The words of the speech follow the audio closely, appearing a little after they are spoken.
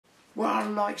Well,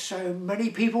 like so many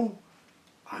people,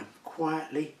 I'm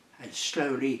quietly and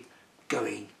slowly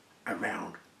going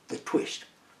around the twist.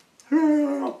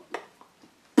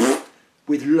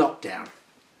 With lockdown.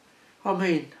 I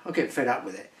mean, I get fed up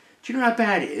with it. Do you know how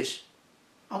bad it is?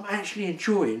 I'm actually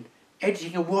enjoying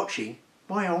editing and watching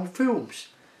my old films.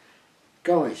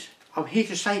 Guys, I'm here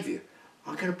to save you.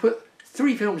 I'm going to put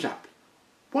 3 films up,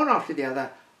 one after the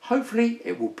other. Hopefully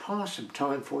it will pass some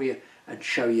time for you and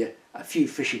show you a few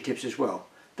fishing tips as well.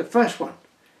 The first one,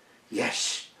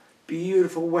 yes,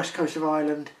 beautiful west coast of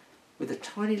Ireland with a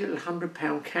tiny little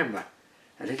 £100 camera.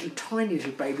 A little tiny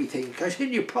little baby thing goes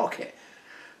in your pocket.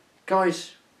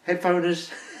 Guys,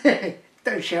 headphoners,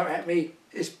 don't shout at me.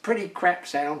 It's pretty crap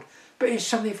sound, but it's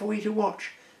something for you to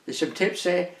watch. There's some tips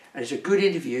there, and it's a good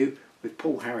interview with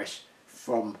Paul Harris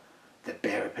from the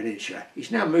Beara Peninsula.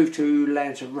 He's now moved to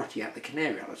Lanzarote out the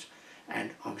Canary Islands,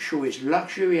 and I'm sure he's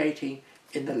luxuriating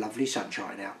in the lovely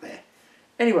sunshine out there.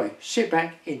 Anyway, sit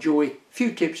back, enjoy a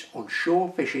few tips on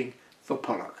shore fishing for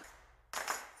pollock.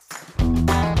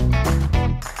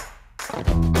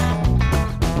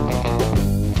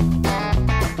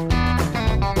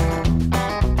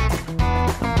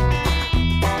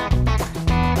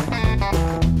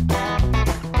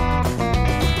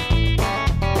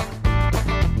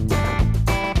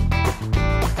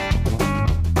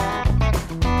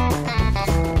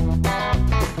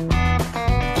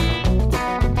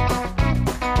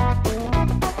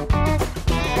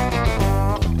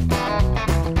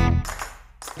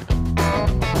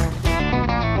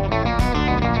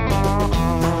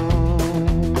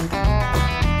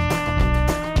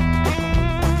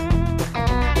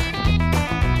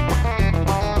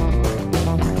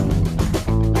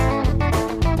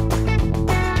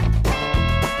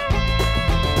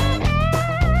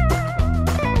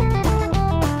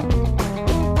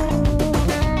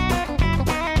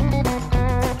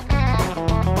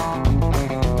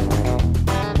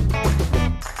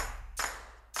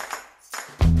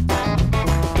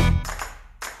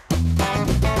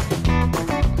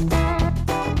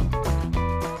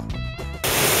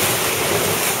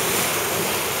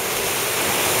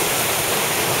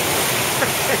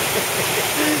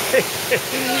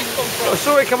 I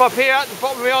saw it come up here at the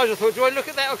bottom of my eyes. I thought, do I look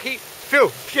at that or keep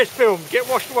film? Just film, get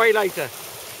washed away later.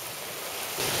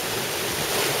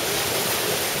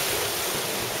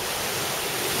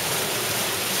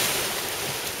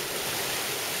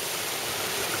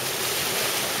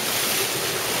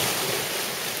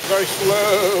 Very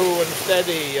slow and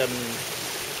steady and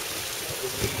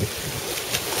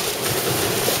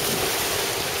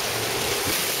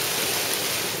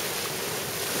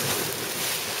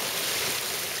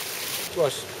well,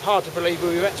 it's hard to believe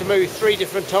we've had to move 3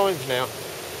 different times now,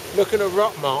 looking at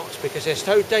rock marks because they're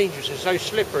so dangerous and so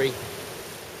slippery.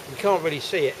 You can't really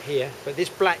see it here, but this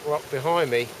black rock behind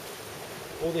me,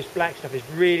 all this black stuff is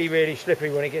really, really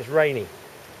slippery when it gets rainy.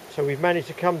 So we've managed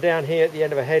to come down here at the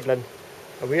end of a headland,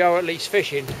 and we are at least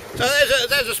fishing. So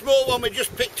there's a small one we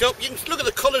just picked up. You can look at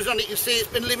the colours on it. You can see it's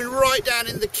been living right down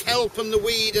in the kelp and the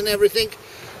weed and everything.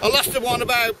 I lost the one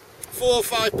about 4 or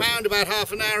 5 pound about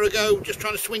half an hour ago, just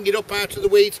trying to swing it up out of the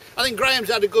weeds. I think Graham's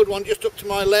had a good one just up to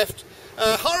my left.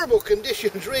 Horrible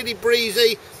conditions, really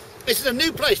breezy. This is a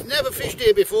new place, never fished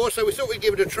here before, so we thought we'd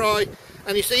give it a try.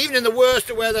 And you see, even in the worst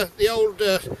of weather, the old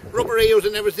rubber eels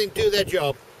and everything do their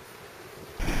job.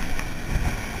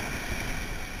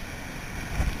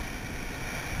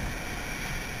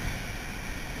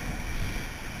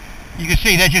 You can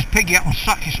see they're just picking up and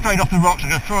sucking straight off the rocks. I'm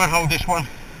going to try and hold this one.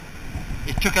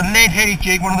 It took a lead-headed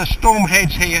jig, one of the storm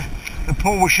heads here that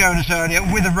Paul was showing us earlier,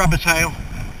 with a rubber tail.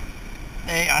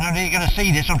 There, I don't know if you're going to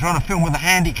see this. I'm trying to film with a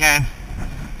handy cam.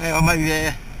 There, or maybe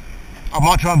there. I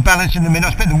might try and balance in a minute. I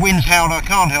expect the wind's howling. I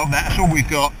can't help that. That's all we've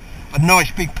got. A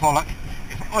nice big pollock.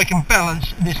 If I can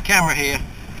balance this camera here,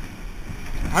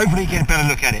 hopefully you get a better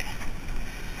look at it.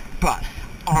 But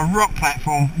on a rock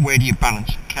platform, where do you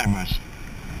balance cameras?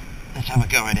 Let's have a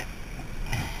go at it.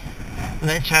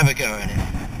 Let's have a go at it.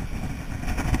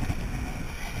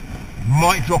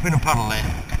 Might drop in a puddle there.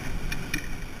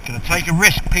 Gonna take a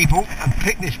risk, people, and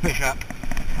pick this fish up.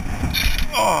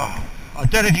 Oh, I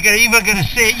don't know if you're even going to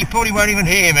see it. You probably won't even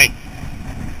hear me.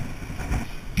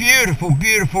 Beautiful,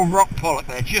 beautiful rock pollock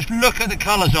there. Just look at the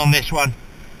colours on this one.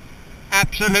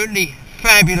 Absolutely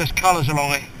fabulous colours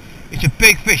along it. It's a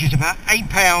big fish. It's about 8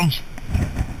 pounds.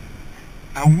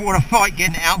 And what a fight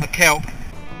getting it out of the kelp.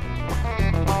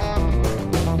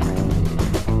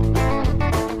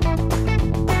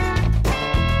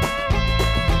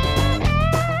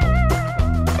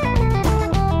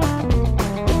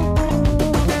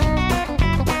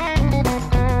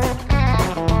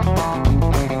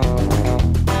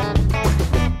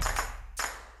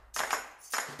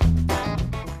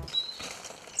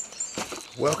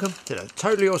 Welcome to the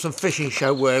Totally Awesome Fishing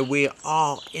Show, where we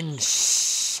are in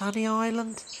sunny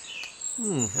Ireland.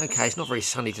 Okay, it's not very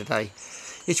sunny today.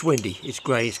 It's windy, it's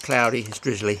grey, it's cloudy, it's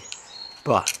drizzly,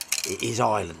 but it is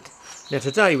Ireland. Now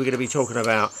today we're going to be talking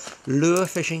about lure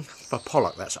fishing for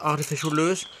pollock. That's artificial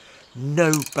lures.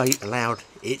 No bait allowed,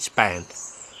 it's banned.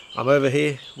 I'm over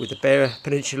here with the Beara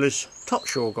Peninsula's top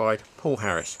shore guide, Paul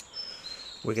Harris.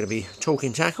 We're going to be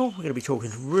talking tackle, we're going to be talking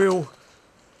real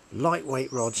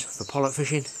lightweight rods for pollock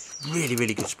fishing.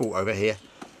 Really good sport over here.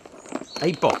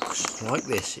 A box like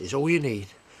this is all you need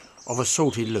of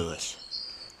assorted lures.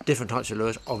 Different types of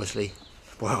lures, obviously.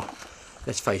 Well,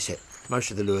 let's face it,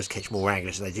 most of the lures catch more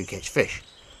anglers than they do catch fish.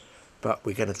 But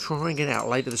we're going to try and get out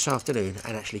later this afternoon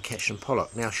and actually catch some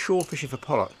pollock. Now, shore fishing for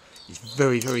pollock is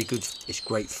very good. It's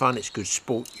great fun, it's good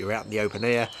sport, you're out in the open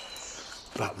air.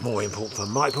 But more important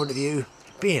from my point of view,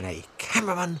 being a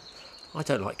cameraman, I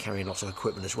don't like carrying lots of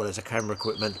equipment as well as the camera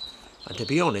equipment. And to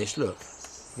be honest, look,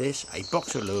 this, a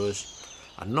box of lures,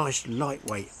 a nice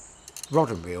lightweight rod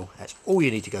and reel, that's all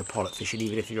you need to go pollock fishing.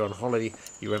 Even if you're on holiday,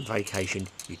 you're on vacation,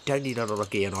 you don't need a lot of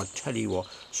gear, and I tell you what,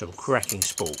 some cracking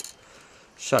sport.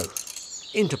 So,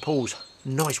 into Paul's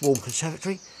nice warm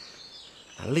conservatory.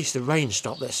 At least the rain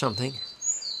stopped, that's something.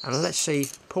 And let's see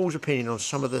Paul's opinion on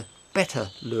some of the better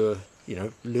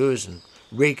lures and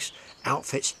rigs,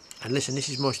 outfits, and listen, this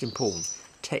is most important,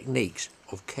 techniques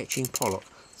of catching pollock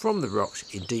from the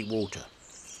rocks in deep water.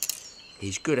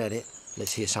 He's good at it.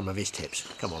 Let's hear some of his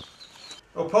tips. Come on.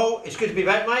 Well, Paul, it's good to be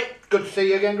back, mate. Good to see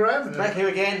you again, Graeme. Back here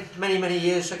again. Many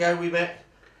years ago we met.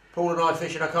 Paul and I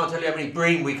fishing. I can't tell you how many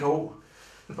bream we caught.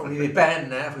 Probably be banned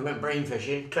now if we went bream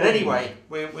fishing. But anyway,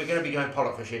 we're going to be going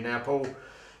pollock fishing now, Paul.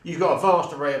 You've got a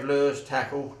vast array of lures,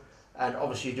 tackle, and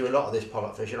obviously you do a lot of this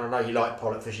pollock fishing. I know you like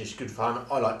pollock fishing, it's good fun.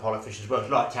 I like pollock fishing as well, I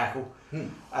like tackle.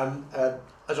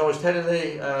 As I was telling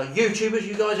the YouTubers,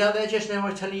 you guys out there just now, I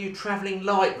was telling you travelling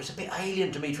light was a bit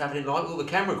alien to me, travelling light with all the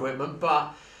camera equipment,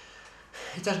 but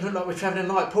it doesn't look like we're travelling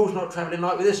light. Paul's not travelling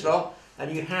light with this lot,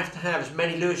 and you have to have as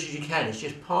many lures as you can. It's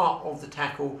just part of the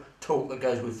tackle talk that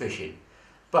goes with fishing.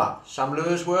 But some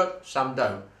lures work, some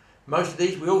don't. Most of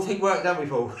these we all think work, don't we,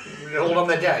 Paul? All on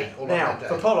their day. Now,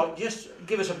 for pollock, just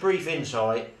give us a brief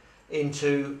insight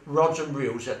into rods and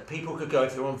reels that people could go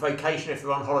if they're on vacation, if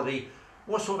they're on holiday.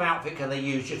 What sort of outfit can they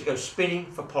use just to go spinning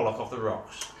for pollock off the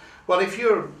rocks? Well, if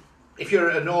you're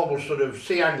a normal sort of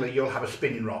sea angler, you'll have a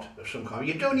spinning rod of some kind.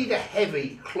 You don't need a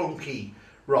heavy, clunky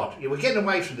rod. We're getting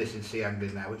away from this in sea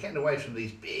angling now. We're getting away from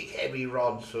these big, heavy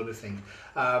rods sort of thing.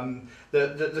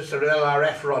 The sort of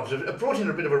LRF rods have brought in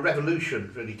a bit of a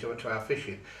revolution, really, to our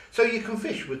fishing. So you can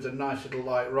fish with the nice little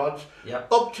light rods,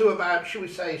 yep, up to about, shall we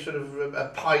say, sort of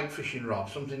a pike fishing rod,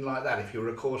 something like that, if you're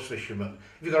a coarse fisherman.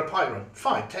 If you've got a pike rod,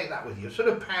 fine, take that with you. Sort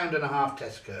of £1.5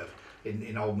 test curve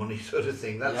in old money sort of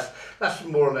thing. That's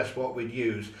more or less what we'd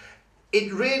use.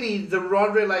 It really, the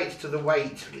rod relates to the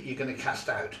weight that you're going to cast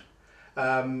out.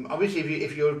 Obviously,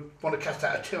 if you want to cast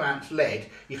out a 2-ounce lead,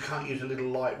 you can't use a little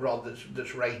light rod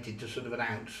that's rated to sort of an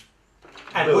ounce.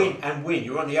 And wind.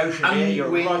 You're on the ocean here. You're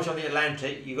right on the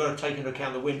Atlantic. You've got to take into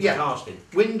account the wind for casting.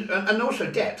 Wind and also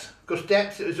depth, because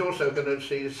depth is also going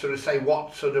to sort of say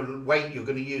what sort of weight you're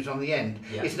going to use on the end.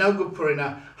 Yeah. It's no good putting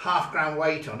a half-gram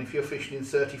weight on if you're fishing in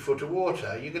 30 foot of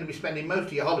water. You're going to be spending most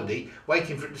of your holiday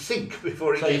waiting for it to sink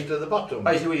before it gets to the bottom.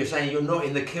 Basically, what you're saying, you're not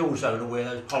in the kill zone of where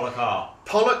those pollock are.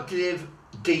 Pollock live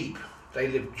deep. They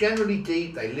live generally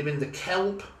deep. They live in the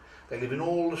kelp. They live in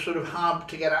all the sort of hard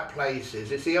to get at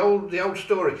places. It's the old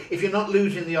story. If you're not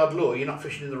losing the odd lure, you're not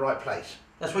fishing in the right place.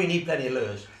 That's why you need plenty of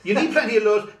lures. You need plenty of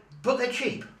lures, but they're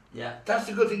cheap. Yeah. That's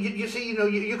the good thing. You see,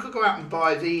 you could go out and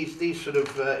buy these sort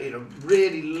of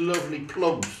really lovely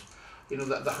plugs.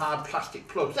 The hard plastic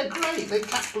plugs. They're great. They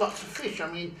catch lots of fish. I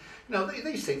mean,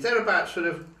 these things, they're about sort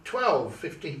of £12,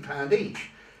 £15 each.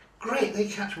 Great. They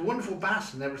catch wonderful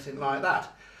bass and everything like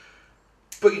that.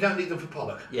 But you don't need them for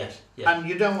pollock. Yes. And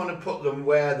you don't want to put them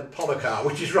where the pollock are,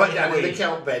 which is right down in the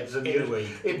kelp beds. And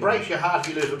it breaks your heart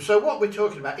if you lose them. So what we're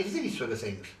talking about is these sort of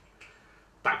things.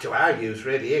 Back to our use,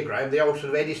 really, here, Graeme. The old sort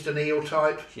of Eddystone eel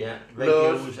type. Yeah,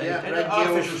 lures. Red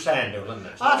artificial sand eels, isn't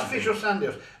it? Artificial sand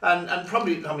eels. And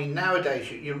probably, I mean,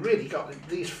 nowadays you really got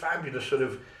these fabulous sort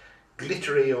of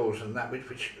glitter eels and that,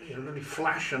 which really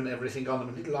flash and everything on them,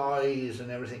 and little eyes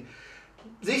and everything.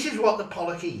 This is what the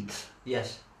pollock eats.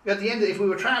 Yes. At the end, if we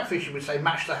were trout fishing, we'd say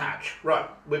match the hatch. Right,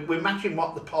 we're matching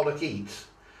what the pollock eats.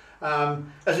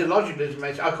 As illogically as it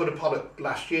may, I caught a pollock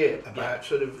last year about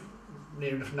sort of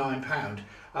near enough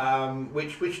 £9,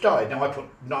 which died. Now I put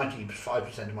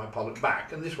 95% of my pollock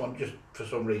back, and this one just for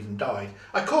some reason died.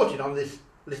 I caught it on this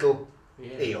little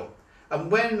eel, And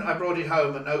when I brought it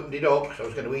home and opened it up, because I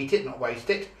was going to eat it, not waste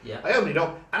it, Yeah. I opened it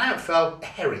up and out fell a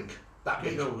herring. That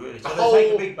big. Really. A So whole, they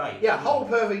take a big bait. yeah, whole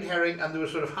perfect herring, and there were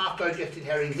sort of half-digested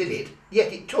herrings in it,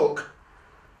 yet it took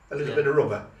a little bit of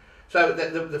rubber. So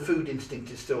the food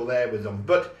instinct is still there with them.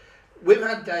 But we've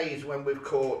had days when we've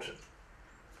caught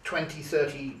 20,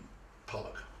 30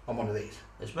 pollock on one of these.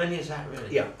 As many as that,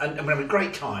 really? Yeah, and we're having a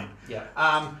great time. Yeah.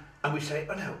 And we say,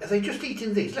 oh no, are they just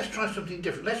eating these? Let's try something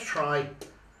different. Let's try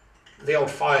the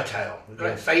old firetail, a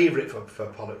great favourite for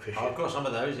pollock fishing. Oh, I've got some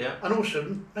of those, yeah. And all of a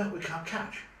sudden, no, we can't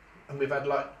catch. And we've had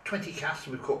like 20 casts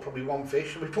and we've caught probably one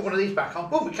fish. And we put one of these back on,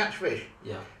 boom, we catch fish.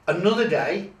 Yeah. Another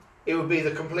day, it would be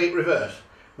the complete reverse.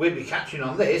 We'd be catching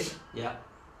on this, Yeah.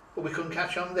 but we couldn't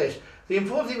catch on this. The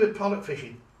important thing with pollock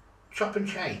fishing, chop and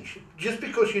change. Just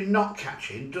because you're not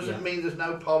catching doesn't mean there's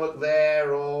no pollock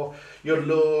there or your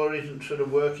lure isn't sort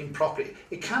of working properly.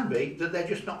 It can be that they're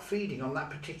just not feeding on that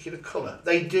particular colour.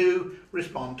 They do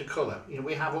respond to colour. You know,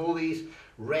 we have all these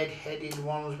red-headed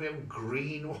ones, we have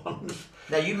green ones.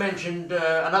 Now you mentioned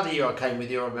another year I came with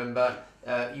you, I remember,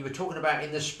 you were talking about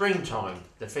in the springtime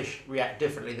the fish react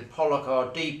differently. The pollock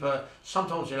are deeper.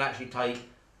 Sometimes they'll actually take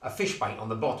a fish bait on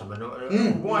the bottom,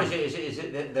 and why is it? Is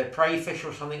it that their prey fish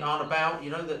or something aren't about?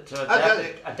 You know, that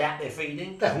adapt their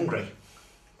feeding. They're hungry.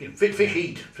 You know, fish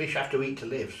eat. Fish have to eat to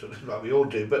live, sort of like we all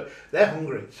do. But they're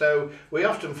hungry, so we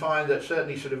often find that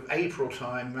certainly sort of April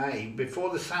time, May, before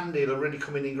the sand eel are really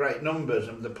coming in great numbers,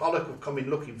 and the pollock have come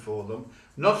in looking for them.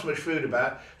 Not so much food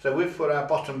about, so we've put our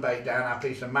bottom bait down, our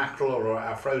piece of mackerel or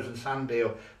our frozen sand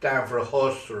eel down for a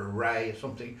huss or a ray or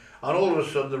something, and all of a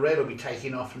sudden the reel will be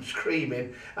taking off and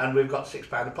screaming, and we've got 6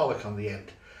 pound of pollock on the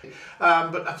end.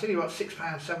 But I tell you what, £6,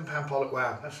 £7 pollock,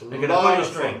 wow, that's a lot of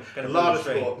fun. A lot of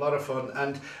sport, a lot of fun.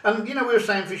 And you know, we were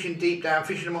saying fishing deep down,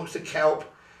 fishing amongst the kelp.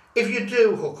 If you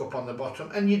do hook up on the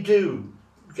bottom and you do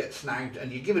get snagged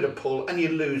and you give it a pull and you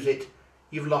lose it,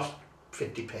 you've lost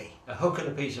 50p. A hook and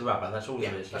a piece of rubber, that's all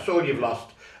it is. That's all you've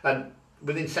lost. And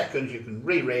within seconds you can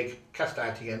re-rig, cast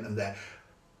out again and there.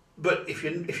 But if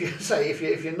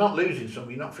you're not losing some,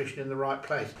 you're not fishing in the right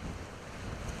place.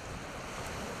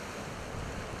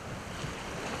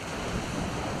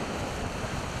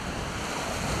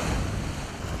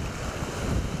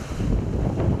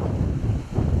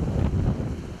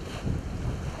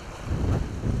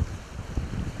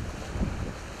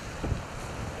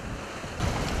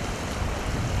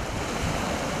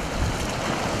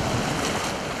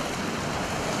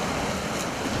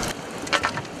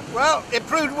 Well, it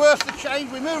proved worth the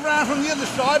change. We moved around from the other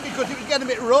side because it was getting a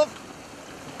bit rough,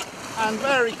 and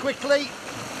very quickly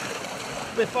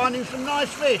we're finding some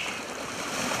nice fish.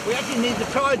 We actually need the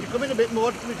tide to come in a bit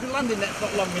more because the landing net's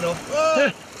not long enough.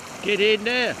 Oh, Get in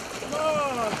there. come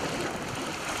on!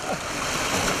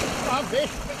 Come on, fish!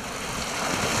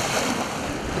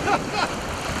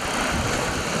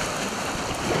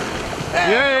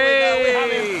 There we go, we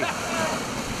have him.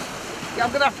 I'm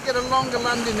going to have to get a longer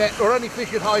landing net or only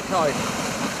fish at high tide.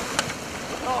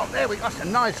 Oh, there we go. That's a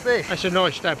nice fish. That's a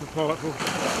nice stab of pollock.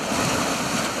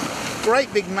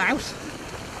 Great big mouth.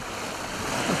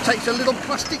 It takes a little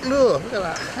plastic lure. Look at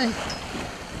that. Hey,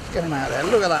 let's get him out there.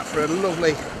 Look at that for a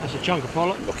lovely That's a chunk of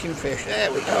pollock. looking fish.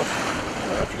 There we go.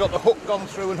 Well, if you got the hook gone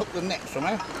through and hooked the net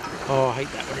somehow. Oh, I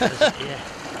hate that when it does it,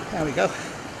 yeah. There we go.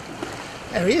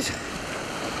 There he is.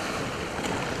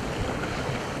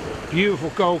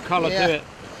 Beautiful gold colour to it.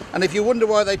 And if you wonder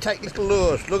why they take little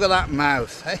lures, look at that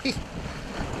mouth. Hey?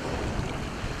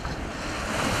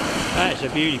 That's a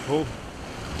beauty, Paul.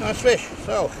 Nice fish.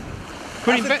 So,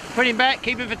 Put him back,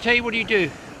 keep him for tea, what do you do?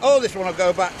 oh, this one will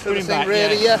go back to Put the him thing, back,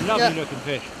 really, yeah. yeah. Lovely looking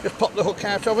fish. Just pop the hook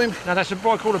out of him. Now that's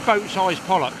what I call a boat-sized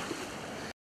pollock.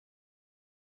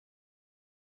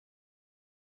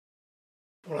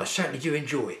 Well, I certainly do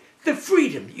enjoy the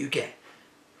freedom that you get.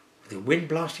 With the wind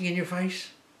blasting in your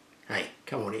face. Hey,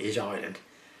 come on, it is Ireland.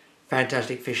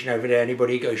 Fantastic fishing over there.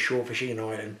 Anybody who goes shore fishing in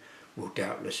Ireland will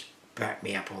doubtless back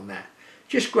me up on that.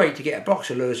 Just great to get a box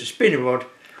of lures, a spinning rod,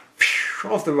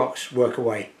 off the rocks, work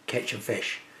away, catch and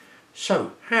fish.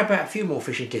 So, how about a few more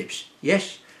fishing tips?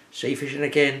 Yes, sea fishing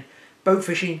again, boat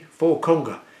fishing for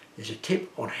conger. There's a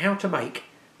tip on how to make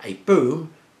a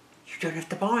boom you don't have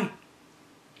to buy.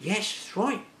 Yes, that's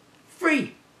right,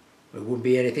 free. There wouldn't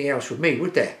be anything else with me,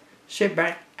 would there? Sit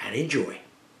back and enjoy.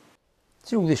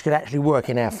 So all this could actually work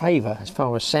in our favour as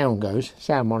far as sound goes,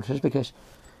 sound monitors, because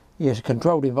it's a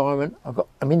controlled environment.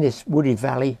 I'm in this wooded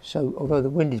valley, so although the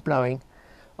wind is blowing,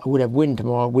 I would have wind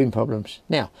tomorrow, wind problems.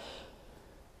 Now,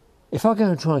 if I go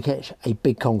and try and catch a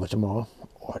big conger tomorrow,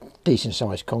 or a decent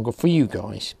sized conger for you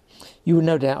guys, you will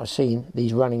no doubt have seen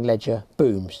these running ledger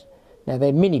booms. Now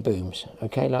they're mini booms,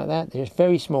 okay, like that. They're just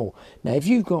very small. Now if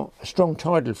you've got a strong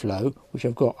tidal flow, which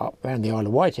I've got up around the Isle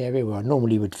of Wight area where I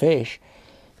normally would fish,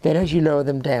 then as you lower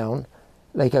them down,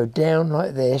 they go down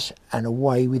like this and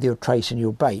away with your trace and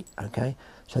your bait, okay?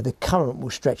 So the current will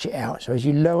stretch it out. So as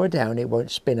you lower down, it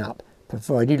won't spin up,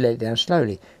 provided you let it down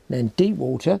slowly. Now in deep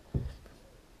water,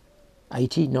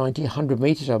 80, 90, 100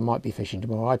 metres, I might be fishing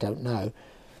tomorrow, I don't know.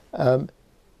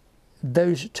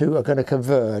 Those two are going to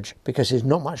converge because there's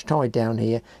not much tide down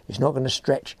here. It's not going to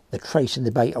stretch the trace and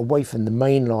the bait away from the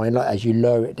main line, like as you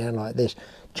lower it down like this.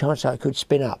 Chances are it could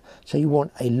spin up. So you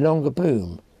want a longer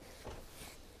boom.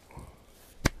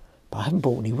 But I haven't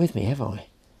brought any with me, have I?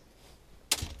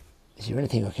 Is there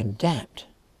anything I can adapt?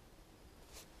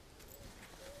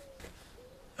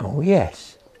 Oh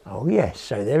yes,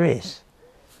 so there is.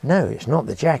 No, it's not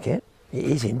the jacket. It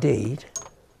is indeed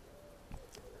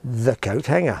the coat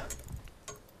hanger.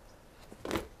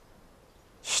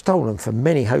 Stolen from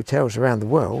many hotels around the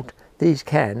world, these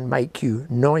can make you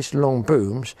nice long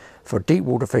booms for deep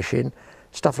water fishing,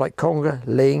 stuff like conger,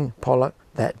 ling, pollock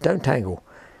that don't tangle.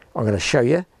 I'm going to show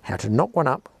you how to knock one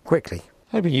up quickly.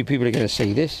 Hoping you people are going to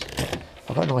see this.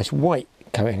 I've got a nice white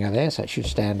coat hanger there, so it should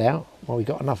stand out while we've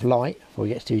got enough light before it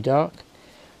gets too dark.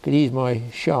 Could use my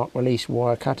sharp release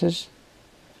wire cutters.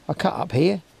 I cut up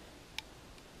here.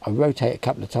 I rotate a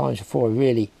couple of times before I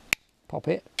really pop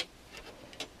it,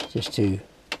 just to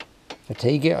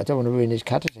fatigue it. I don't want to ruin these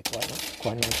cutters, they're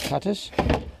quite nice cutters.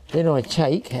 Then I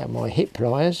take out my hip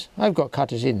pliers. I've got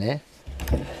cutters in there.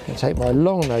 I take my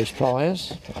long nose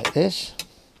pliers like this.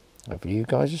 Hopefully you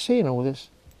guys are seeing all this.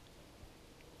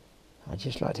 I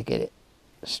just like to get it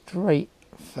straight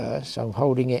first, so I'm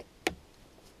holding it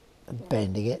and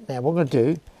bending it. Now what I'm going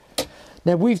to do,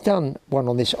 now we've done one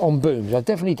on this on booms. I've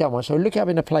definitely done one, so look up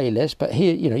in the playlist, but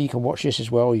here, you know, you can watch this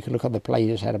as well. You can look on the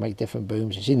playlist how to make different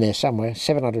booms. It's in there somewhere.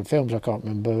 700 films, I can't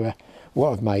remember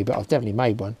what I've made, but I've definitely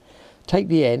made one. Take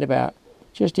the end about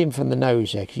just in from the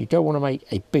nose there, because you don't want to make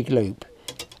a big loop.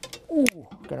 Ooh,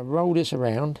 I'm going to roll this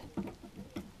around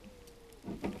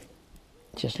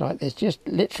just like this, just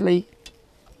literally.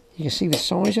 You can see the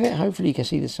size of it. Hopefully you can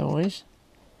see the size.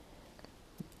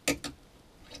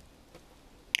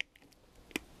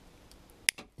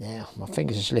 Now my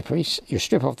fingers are slippery. You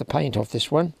strip off the paint off this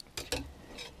one.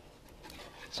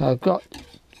 So I've got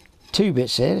two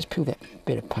bits there. Let's peel that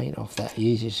bit of paint off that.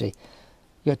 Easy to see.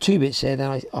 You've got two bits there. Then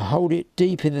I hold it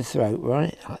deep in the throat,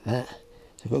 right, like that.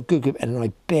 So I've got good grip, and then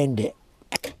I bend it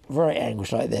right at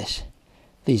angles like this.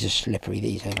 These are slippery.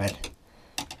 These I've had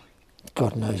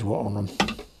God knows what on them.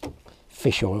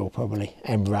 Fish oil probably,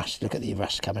 and rust. Look at the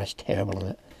rust coming, that's terrible on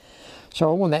it. So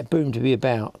I want that boom to be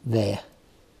about there.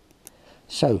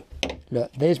 So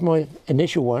look, there's my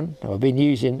initial one. Now, I've been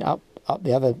using up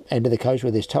the other end of the coast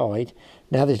where there's tide.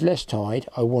 Now there's less tide.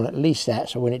 I want at least that,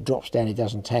 so when it drops down it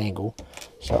doesn't tangle.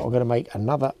 So I'm going to make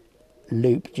another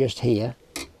loop just here.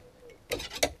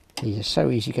 These are so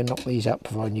easy, you can knock these up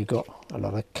providing you've got a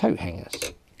lot of coat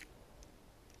hangers.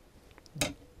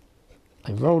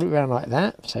 I roll it around like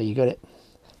that, so you got it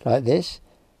like this,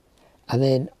 and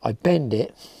then I bend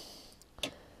it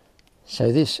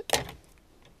so this,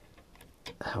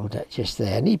 hold that just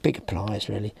there. I need bigger pliers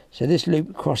really. So this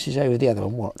loop crosses over the other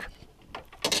one, watch,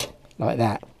 like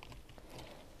that.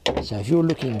 So if you're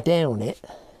looking down it,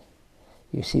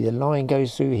 you see the line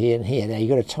goes through here and here. Now you've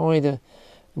got to tie the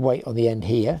weight on the end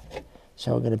here,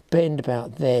 so I'm going to bend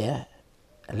about there,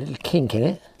 a little kink in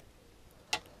it.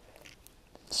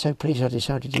 So pleased I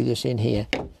decided to do this in here.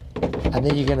 And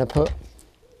then you're going to put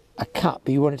a cut,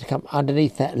 but you want it to come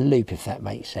underneath that loop, if that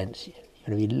makes sense. You're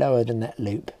going to be lower than that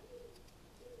loop.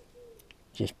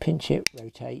 Just pinch it,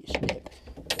 rotate, snip.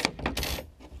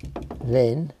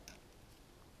 Then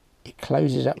it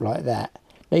closes up like that.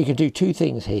 Now you can do two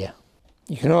things here.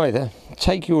 You can either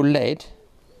take your lead,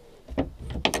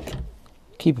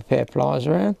 keep a pair of pliers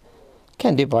around,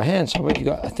 can do it by hand, so if you've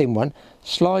got a thin one,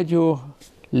 slide your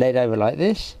lead over like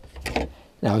this.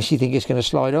 Now if you think it's going to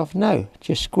slide off, no,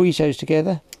 just squeeze those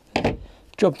together,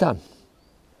 job done.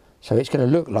 So it's going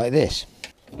to look like this.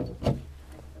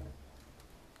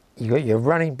 You've got your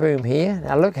running boom here.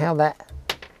 Now look how that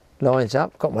lines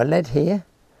up. Got my lead here.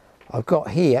 I've got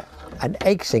here an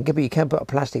egg sinker, but you can put a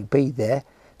plastic bead there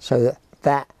so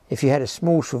that if you had a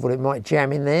small swivel it might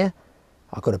jam in there.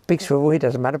 I've got a big swivel here,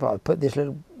 doesn't matter, but I'll put this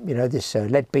little, you know, this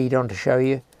lead bead on to show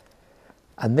you.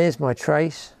 And there's my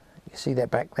trace, you can see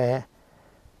that back there,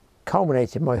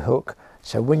 culminated my hook,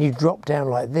 so when you drop down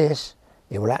like this,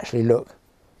 it will actually look,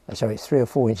 so it's 3 or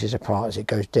 4 inches apart as it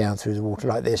goes down through the water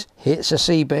like this, hits a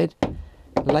seabed,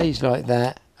 lays like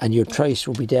that, and your trace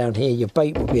will be down here, your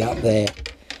bait will be up there,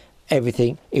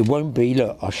 everything. It won't be,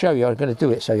 look, I'll show you, I'm going to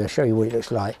do it so I'll show you what it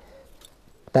looks like.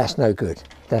 That's no good.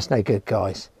 That's no good,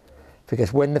 guys.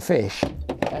 Because when the fish,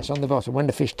 that's on the bottom, when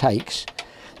the fish takes,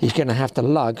 he's going to have to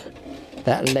lug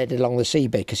that lead along the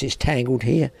seabed because it's tangled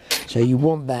here. So you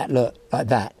want that, look, like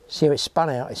that. See how it's spun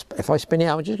out? If I spin it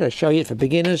out, I'm just going to show you it for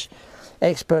beginners.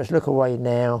 Experts, look away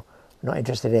now. I'm not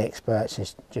interested in experts,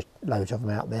 there's just loads of them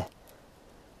out there.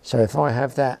 So if I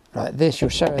have that like this, you'll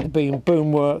see how the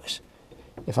boom works.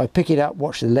 If I pick it up,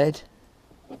 watch the lead.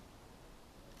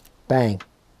 Bang,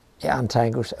 it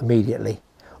untangles immediately.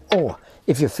 Or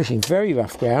if you're fishing very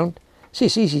rough ground, see,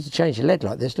 it's easy to change the lead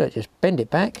like this. Look, just bend it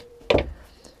back.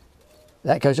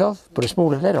 That goes off, put a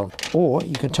smaller lead on. Or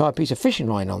you can tie a piece of fishing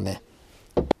line on there.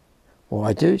 What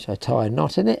I do is I tie a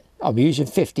knot in it. I'm using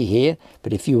 50 here,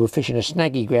 but if you were fishing a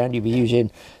snaggy ground, you'd be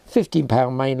using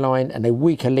 15-pound main line and a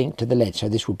weaker link to the lead. So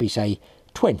this would be, say,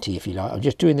 20 if you like. I'm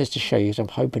just doing this to show you because I'm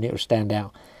hoping it will stand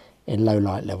out in low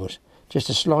light levels. Just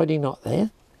a sliding knot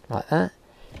there, like that.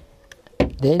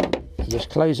 Then you just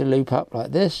close the loop up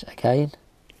like this again.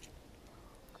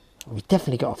 We've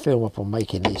definitely got a film up on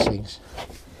making these things.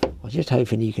 I'm just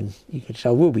hoping you can.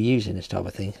 So I will be using this type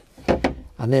of thing.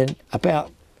 And then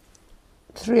about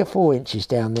 3 or 4 inches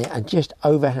down there and just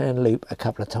overhand loop a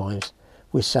couple of times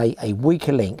with, say, a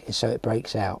weaker link so it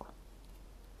breaks out.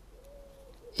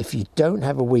 If you don't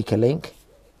have a weaker link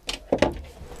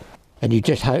and you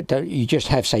just have,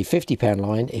 say, 50-pound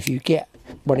line, if you get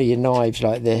one of your knives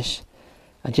like this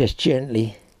and just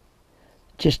gently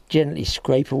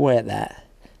scrape away at that,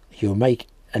 you'll make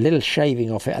a little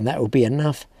shaving off it, and that will be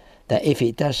enough that if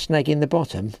it does snag in the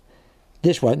bottom,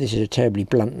 this won't. This is a terribly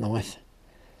blunt knife.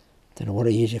 Don't know what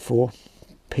I use it for,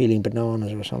 peeling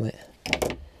bananas or something.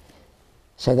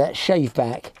 So that shave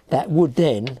back, that would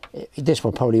then, this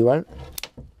one probably won't,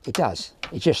 it does,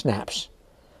 it just snaps.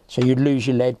 So you'd lose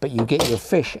your lead, but you get your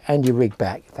fish and your rig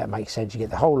back, if that makes sense. You get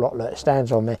the whole lot that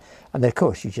stands on there, and then of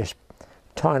course you just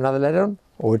tie another lead on,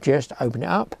 or just open it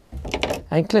up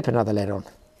and clip another lead on.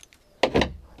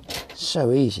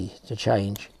 So easy to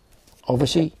change.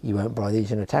 Obviously you won't buy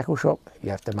these in a tackle shop, you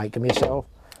have to make them yourself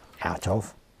out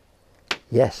of,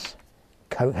 yes,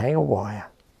 coat hanger wire.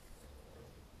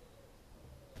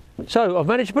 So I've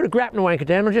managed to put a grappling anchor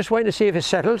down. I'm just waiting to see if it's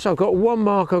settled. So I've got one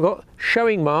mark, I've got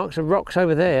showing marks of rocks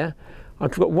over there.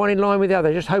 I've got one in line with the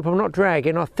other. Just hope I'm not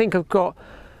dragging. I think I've got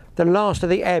the last of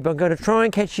the ebb. I'm going to try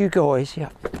and catch you guys. Yeah,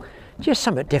 just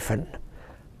something different.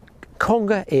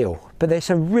 Conger eel, but there's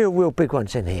some real big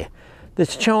ones in here.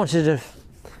 There's chances of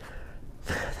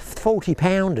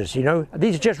 40-pounders, you know.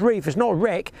 These are just reef, it's not a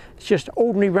wreck, it's just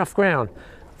ordinary rough ground.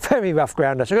 Very rough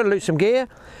ground. So I've got to lose some gear.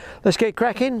 Let's get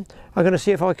cracking. I'm going to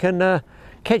see if I can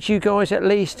catch you guys at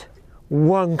least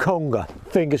one conger.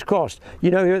 Fingers crossed.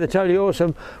 You know, here at the Totally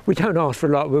Awesome, we don't ask for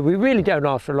a lot. We really don't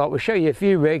ask for a lot. We'll show you a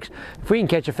few rigs. If we can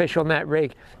catch a fish on that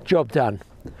rig, job done.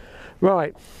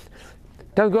 Right,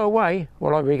 don't go away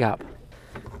while I rig up.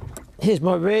 Here's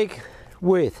my rig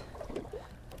with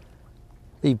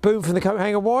the boom from the coat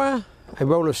hanger wire, a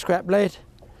roll of scrap lead,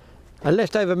 a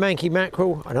leftover manky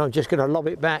mackerel, and I'm just going to lob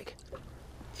it back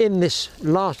in this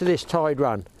last of this tide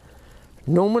run.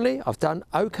 Normally I've done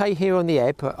okay here on the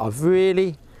ebb, but I've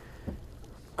really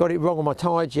got it wrong on my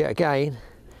tides yet again.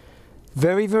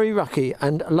 Very lucky,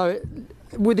 and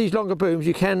with these longer booms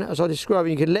you can, as I described,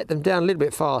 you can let them down a little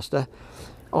bit faster.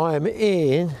 I am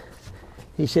in,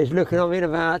 he says, look, I'm in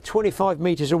about 25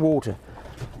 metres of water,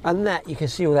 and that, you can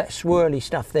see all that swirly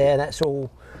stuff there, that's all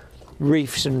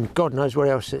reefs and God knows what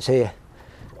else that's here.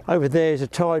 Over there is a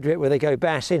tide rip where they go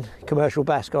bassing, commercial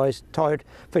bass guys, tide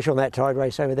fish on that tide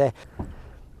race over there.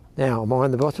 Now, am I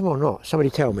on the bottom or not? Somebody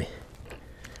tell me.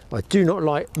 I do not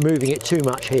like moving it too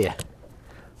much here.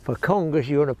 For congers,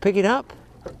 you want to pick it up,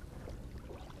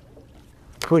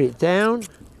 put it down,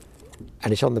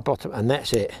 and it's on the bottom, and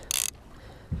that's it.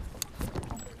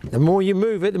 The more you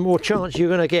move it, the more chance you're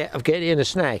going to get of getting in a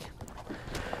snag.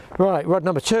 Right, rod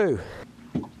number 2.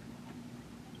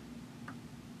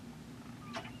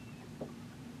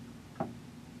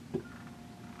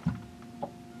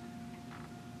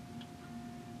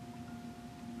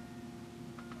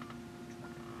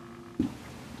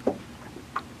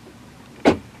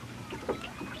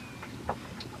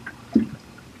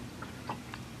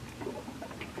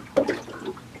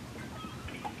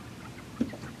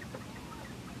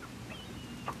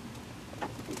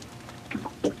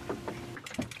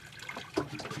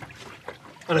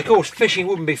 And of course, fishing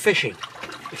wouldn't be fishing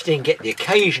if you didn't get the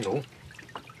occasional,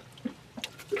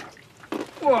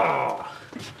 whoa,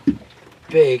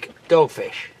 big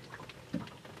dogfish.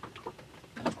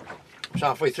 It's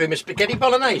halfway through my spaghetti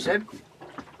bolognese then.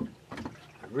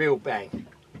 A real bang.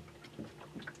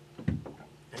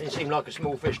 Didn't seem like a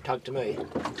small fish tug to me.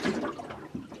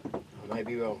 I may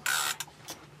be wrong.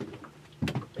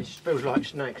 This feels like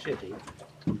Snake City.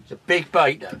 It's a big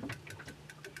bait though.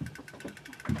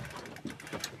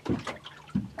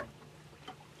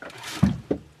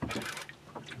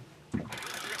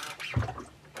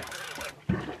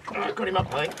 Alright, got him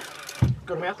up, mate.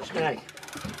 Got him out the snag.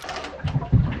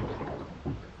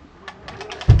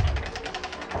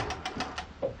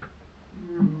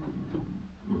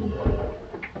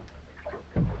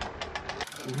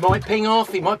 He might ping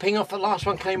off, the last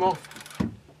one came off.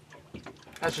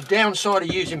 That's the downside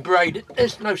of using braid,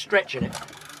 there's no stretch in it.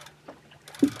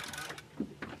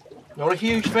 Not a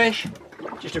huge fish,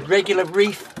 just a regular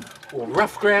reef or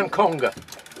rough ground conger.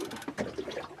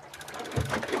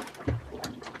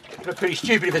 It'd look pretty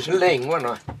stupid if it's a ling,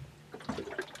 wouldn't I?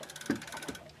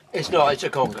 It's not, it's a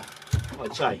conger,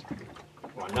 I'd say.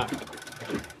 Well, no.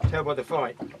 Tell by the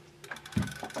fight.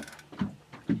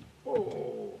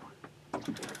 Oh.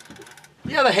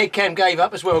 The other head cam gave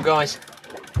up as well, guys.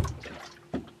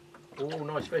 Oh,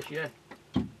 nice fish, yeah.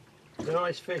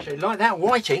 Nice fish. They liked that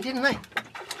whiting, didn't they?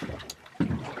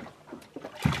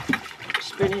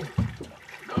 Spinning.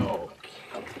 Oh.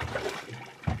 I'll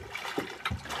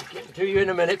get to you in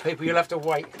a minute, people. You'll have to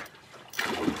wait.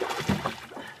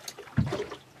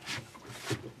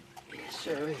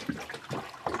 So,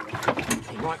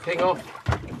 he might ping off.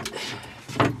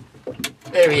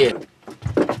 There he is.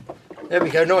 There we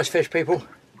go. Nice fish, people.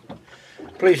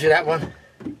 Pleased with that one.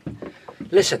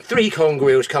 Listen, 3 conger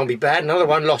eels can't be bad. Another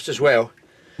one lost as well.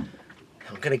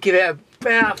 I'm going to give it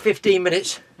about 15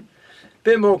 minutes.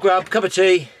 Bit more grub, cup of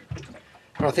tea.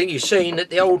 And I think you've seen that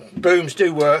the old booms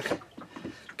do work.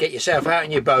 Get yourself out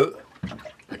in your boat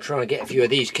and try and get a few of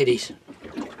these kiddies.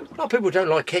 A lot of people don't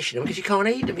like catching them because you can't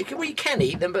eat them. Well, you can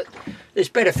eat them, but there's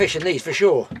better fish than these for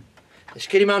sure. Let's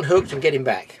get him unhooked and get him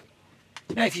back.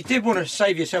 Now, if you did want to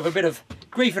save yourself a bit of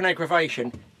grief and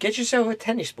aggravation, get yourself a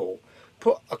tennis ball.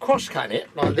 Put a cross cut in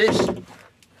it like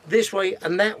this way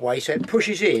and that way, so it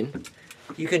pushes in.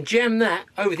 You can jam that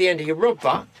over the end of your rod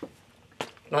butt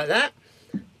like that,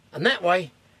 and that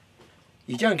way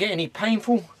you don't get any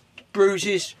painful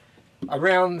bruises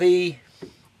around the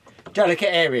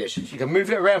delicate areas. So you can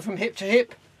move it around from hip to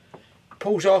hip,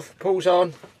 pulls off, pulls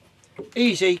on,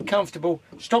 easy, comfortable,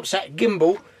 stops that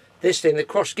gimbal, this thing that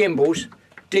cross gimbals,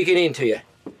 digging into you.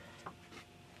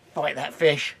 Bite that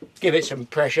fish, give it some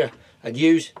pressure, and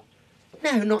use,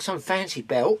 no, not some fancy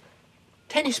belt,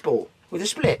 tennis ball with a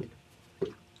split.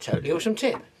 Totally awesome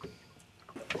tip.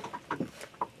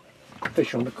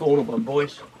 Fish on the corner one,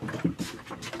 boys.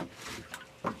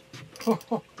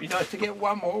 Oh, be nice to get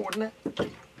one more, wouldn't it?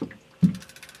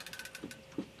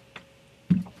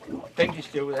 I think he's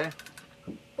still there.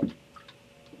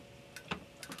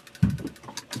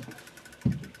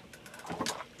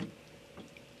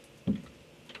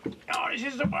 Oh, this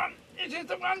is the one. This is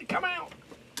the one, come out!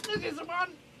 This is the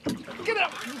one! Get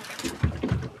up!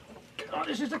 Oh,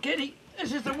 this is the kitty!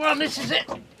 This is the one, this is it!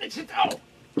 This is, oh!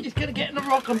 He's gonna get in the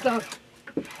rock, I'm done!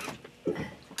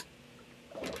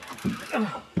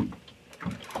 Oh.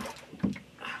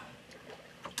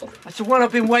 That's the one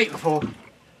I've been waiting for.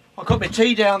 I've got my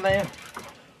tea down there.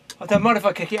 I don't mind if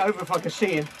I kick it over if I can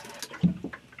see him.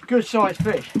 Good sized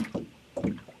fish.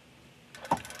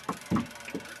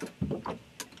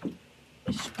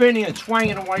 Spinning and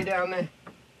swinging away down there.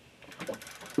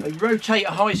 They rotate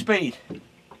at high speed.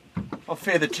 I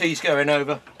fear the tea's going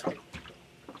over.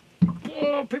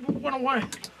 Oh, people want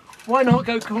to why not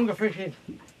go conger fishing?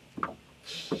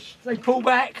 They pull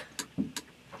back.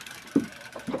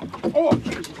 Oh,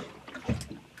 Jesus.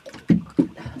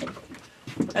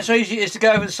 That's how easy it is to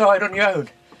go over the side on your own.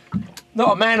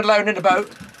 Not a man alone in a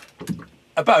boat.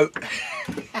 A boat.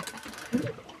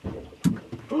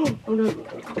 Oh no.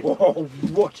 Whoa,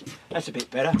 what? That's a bit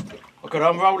better. I've got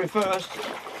to unroll it first.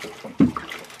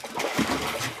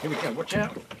 Here we go, watch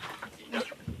out.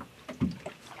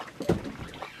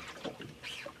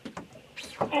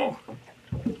 Oh!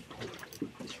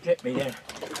 Split me then.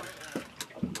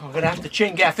 I'm going to have to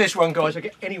chin gaff this one, guys. I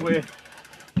get anywhere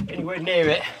near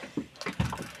it.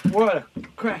 What a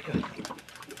cracker.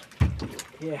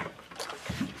 Yeah.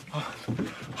 Oh,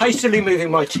 hastily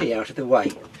moving my tea out of the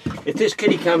way. If this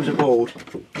kiddie comes aboard,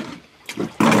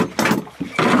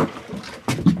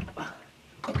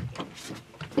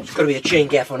 it's got to be a chain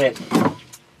gaff on it,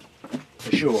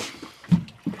 for sure.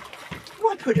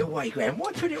 Why put it away, Graeme?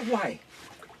 Why put it away?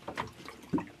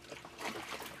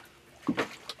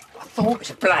 I thought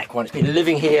it's a black one. It's been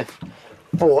living here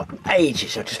for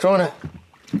ages. I'm just trying to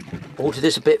alter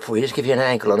this a bit for you, just give you an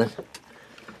angle on it.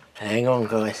 Hang on,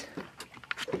 guys.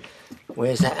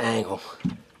 Where's that angle?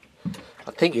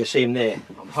 I think you'll see him there,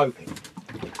 I'm hoping.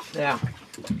 Now,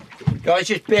 guys,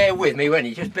 just bear with me, won't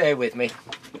you? Just bear with me.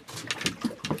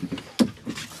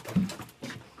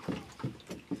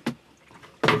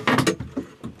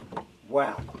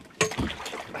 Wow.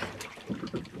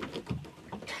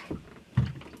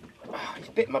 Oh, he's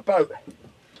bit my boat.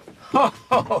 Oh,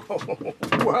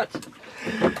 what?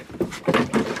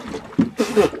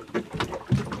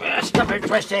 Stop it,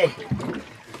 twisty.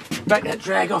 Back that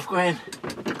drag off, Graeme.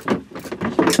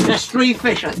 That's 3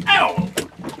 fish. Ow!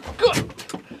 Good.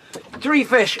 3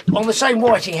 fish on the same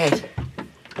whiting head.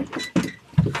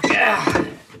 Yeah.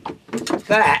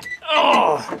 That,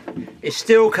 oh, it's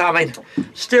still coming,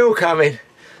 still coming,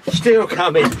 still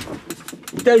coming.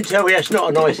 Don't tell me that's not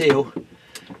a nice eel.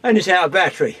 And it's out of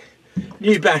battery.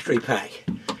 New battery pack.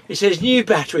 It says new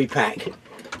battery pack.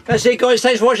 That's it, guys.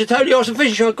 Thanks for watching Totally Awesome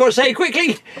Fishing Show. I've got to say it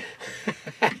quickly.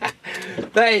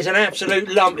 That is an absolute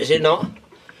lump, is it not?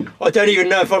 I don't even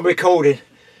know if I'm recording.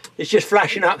 It's just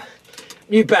flashing up.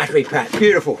 New battery pack.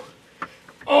 Beautiful.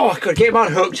 Oh, I could get him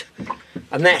unhooked.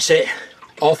 And that's it.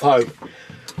 Off home.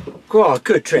 God,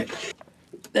 good trip.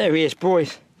 There he is,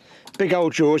 boys. Big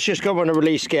old George. Just got on a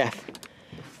release gaff.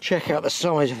 Check out the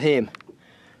size of him.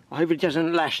 I hope it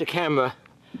doesn't lash the camera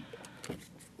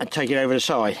and take it over the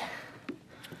side.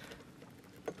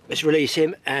 Let's release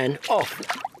him and off.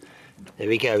 There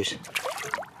he goes.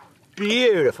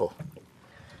 Beautiful.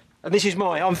 And this is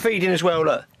mine. I'm feeding as well,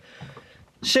 look.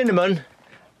 Cinnamon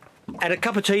and a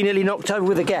cup of tea nearly knocked over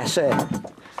with the gas there.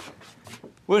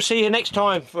 We'll see you next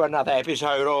time for another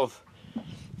episode of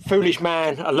Foolish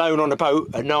Man Alone on a Boat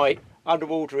at Night,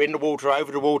 underwater, in the water,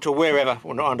 over the water, wherever.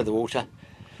 Well, not under the water.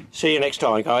 See you next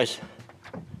time, guys.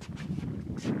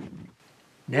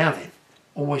 Now then,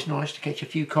 always nice to catch a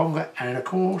few conger, and of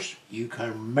course you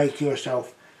can make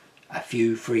yourself a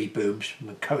few free booms from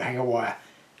a coat hanger wire.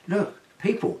 Look,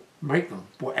 people make them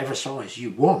whatever size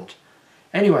you want.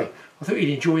 Anyway, I thought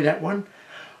you'd enjoy that one.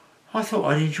 I thought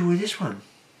I'd enjoy this one.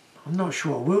 I'm not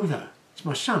sure I will though. It's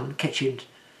my son catching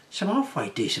some halfway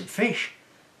decent fish.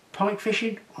 Pike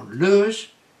fishing on lures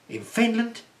in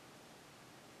Finland.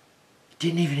 He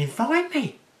didn't even invite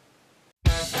me.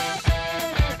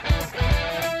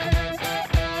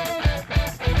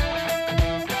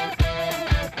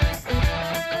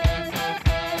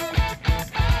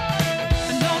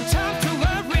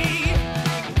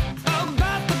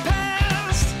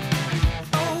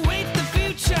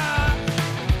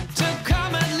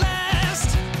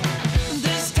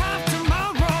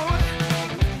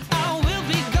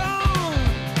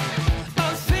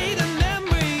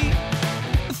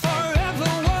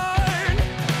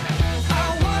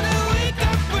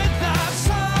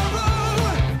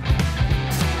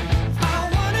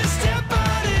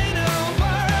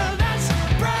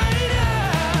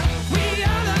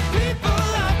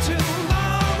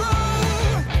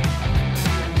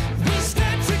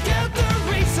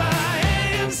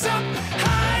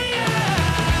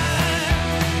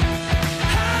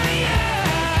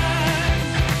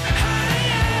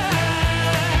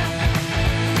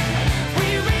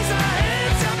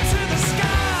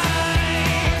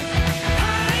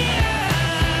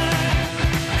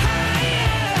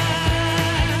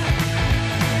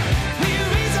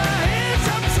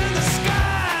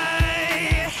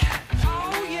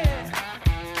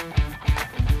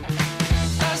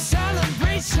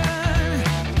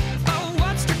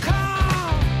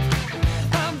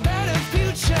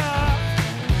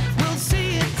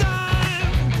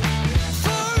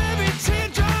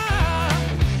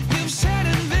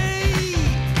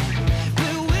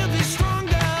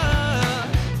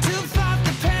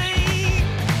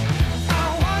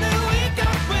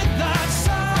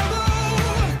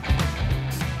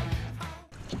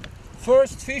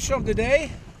 First fish of the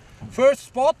day, first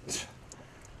spot.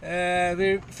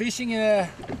 We're fishing a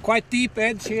quite deep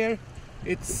edge here.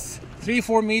 It's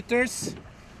 3-4 meters.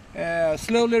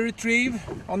 Slowly retrieve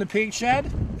on the pig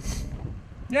shad.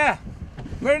 Yeah,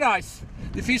 very nice.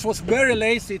 The fish was very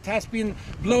lazy. It has been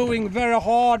blowing very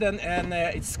hard and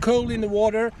it's cold in the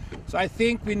water. So I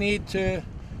think we need to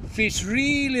fish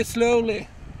really slowly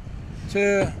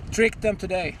to trick them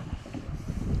today.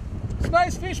 It's a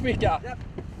nice fish, Mika. Yep.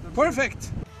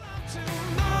 Perfect.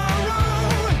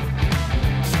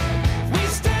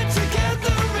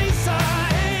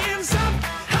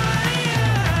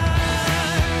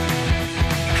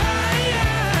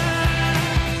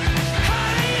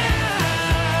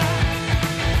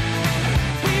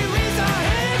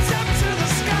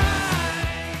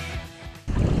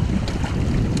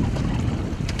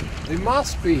 They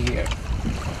must be here.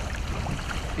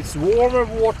 It's warmer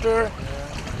water. Yeah.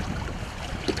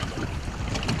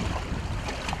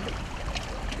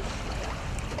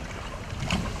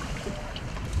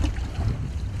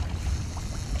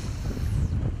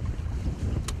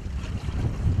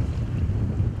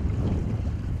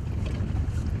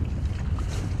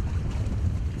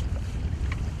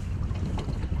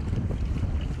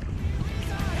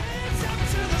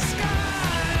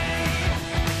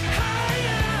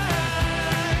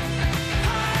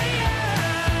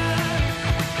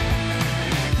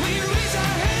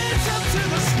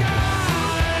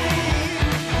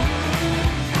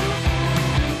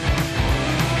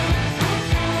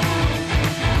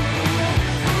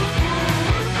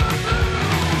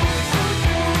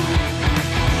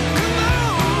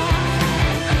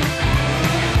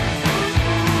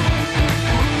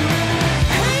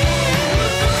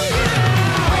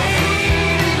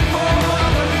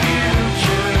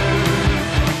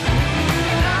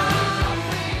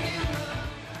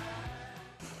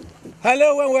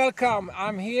 Hello and welcome.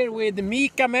 I'm here with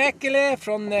Mika Mäkelä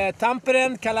from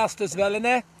Tampere,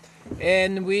 Kalastusväline,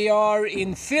 and we are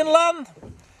in Finland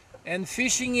and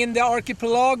fishing in the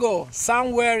archipelago,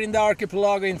 somewhere in the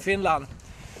archipelago in Finland.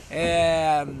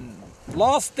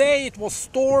 Last day it was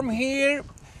storm here,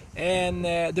 and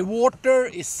the water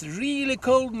is really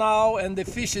cold now and the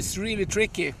fish is really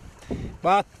tricky.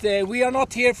 But we are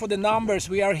not here for the numbers,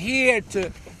 we are here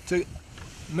to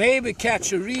maybe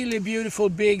catch a really beautiful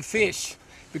big fish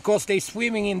because they're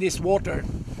swimming in this water.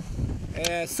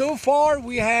 So far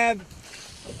we have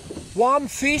one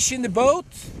fish in the boat.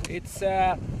 It's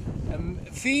a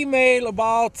female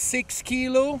about 6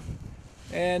 kilo,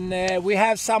 and we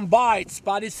have some bites,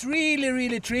 but it's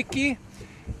really tricky.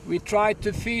 We try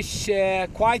to fish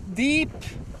quite deep,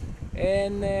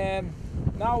 and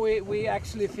now we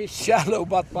actually fish shallow,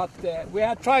 but we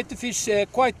have tried to fish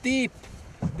quite deep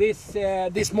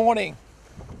this morning,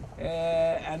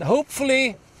 and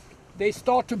hopefully they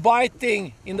start to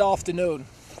biting in the afternoon.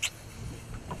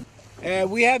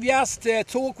 We have just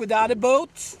talked with the other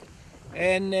boats,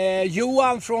 and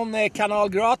Johan from Kanal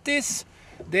Gratis,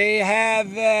 they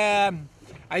have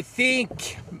I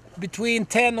think between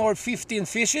 10 or 15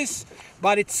 fishes,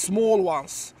 but it's small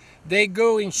ones. They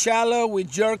go in shallow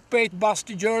with jerkbait,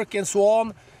 buster jerk and so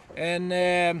on,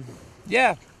 and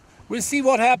yeah, we'll see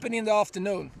what happens in the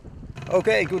afternoon.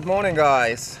 Okay, good morning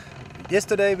guys.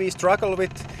 Yesterday we struggled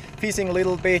with fishing a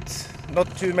little bit,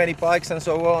 not too many pikes and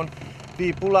so on.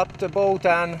 We pull up the boat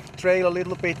and trail a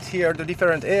little bit here to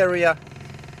different area.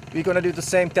 We're gonna do the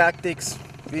same tactics.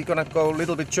 We're gonna go a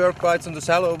little bit jerk bites on the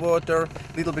shallow water,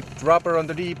 a little bit rubber on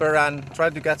the deeper, and try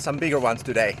to get some bigger ones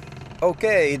today.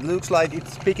 Okay, it looks like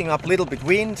it's picking up a little bit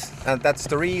wind, and that's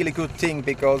the really good thing,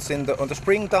 because on the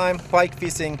springtime pike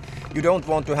fishing you don't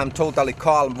want to have totally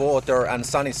calm water and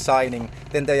sun is shining,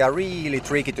 then they are really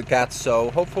tricky to catch.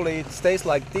 So hopefully it stays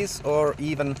like this or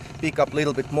even pick up a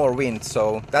little bit more wind,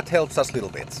 so that helps us a little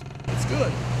bit. It's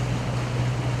good.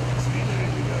 It's really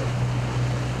good.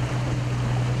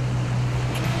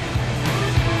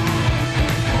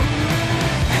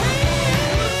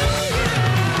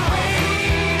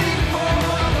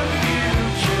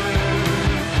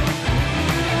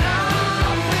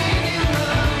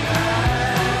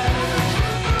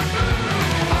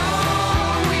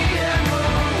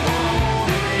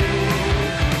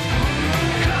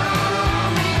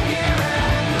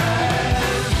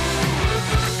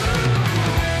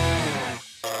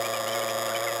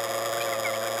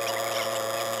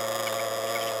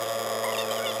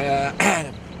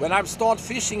 When I start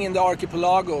fishing in the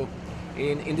archipelago,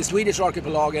 in the Swedish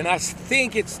archipelago, and I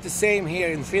think it's the same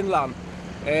here in Finland,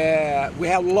 we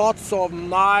have lots of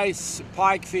nice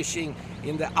pike fishing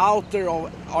in the outer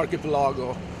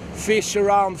archipelago. Fish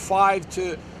around 5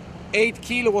 to 8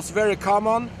 kilo was very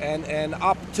common, and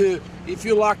up to, if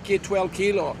you're lucky, 12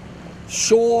 kilo.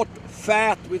 Short,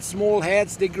 fat, with small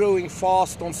heads, they're growing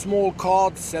fast on small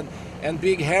cods and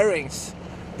big herrings.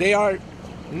 They are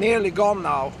nearly gone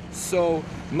now, so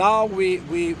now we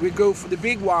go for the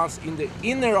big ones in the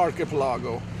inner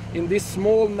archipelago, in these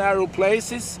small narrow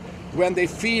places when they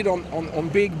feed on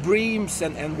big breams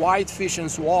and whitefish and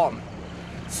so on.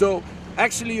 So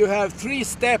actually you have 3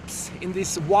 steps in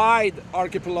this wide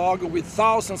archipelago with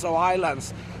thousands of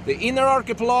islands: the inner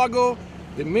archipelago,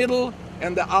 the middle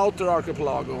and the outer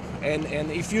archipelago. And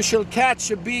if you shall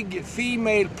catch a big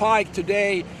female pike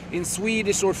today in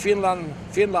Swedish or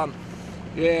Finland,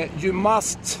 you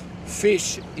must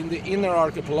fish in the inner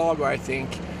archipelago, I think.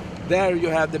 There you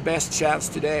have the best chance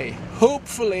today.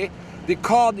 Hopefully the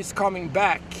cod is coming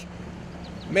back.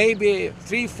 Maybe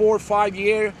 3, 4, 5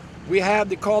 years we have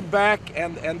the cod back,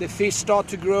 and the fish start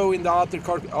to grow in the outer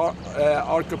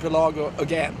archipelago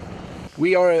again.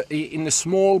 We are in a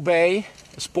small bay,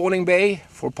 a spawning bay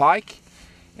for pike,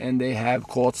 and they have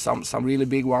caught some really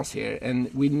big ones here, and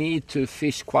we need to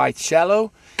fish quite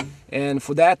shallow, and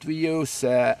for that we use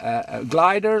a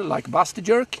glider like buster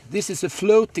jerk. This is a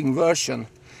floating version,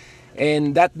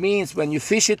 and that means when you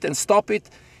fish it and stop it,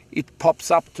 it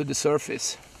pops up to the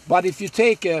surface. But if you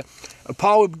take a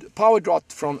power drop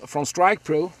from Strike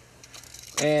Pro,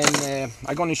 and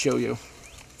I'm going to show you.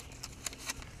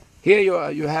 Here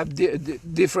you have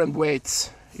different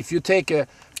weights. If you take a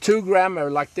 2 grammer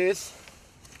like this,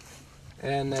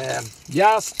 and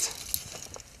just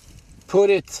put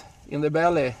it in the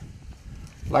belly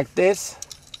like this,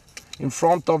 in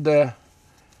front of the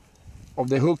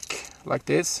hook like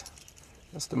this.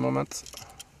 Just a moment.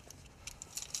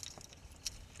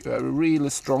 You have a really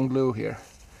strong glue here,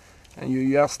 and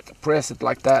you just press it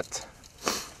like that.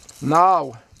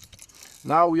 Now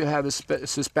you have a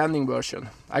suspending version.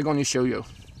 I'm going to show you.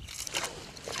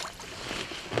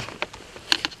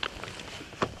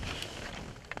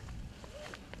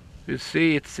 You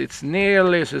see, it's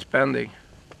nearly suspending.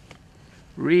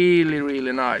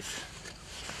 Really nice.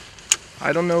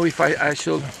 I don't know if I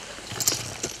should.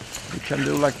 You can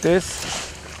do like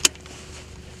this.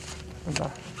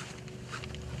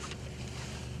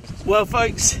 Well,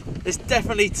 folks, it's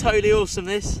definitely totally awesome.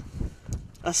 This.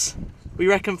 That's, we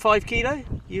reckon 5 kilo.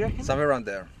 You reckon? Somewhere around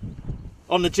there.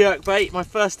 On the jerk bait, my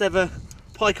first ever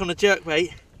pike on a jerk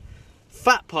bait.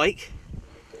 Fat pike.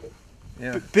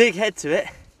 Yeah. Big head to it.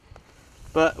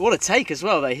 But what a take as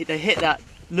well. They hit that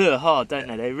lure hard, don't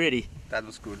they? They really. That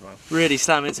was good one. Really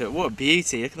slam into it. What a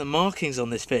beauty! Look at the markings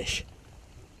on this fish.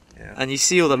 Yeah. And you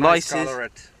see all the Nice lyses.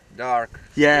 colored, dark.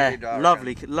 Yeah,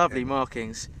 really dark lovely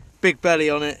markings. Big belly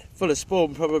on it, full of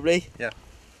spawn probably. Yeah,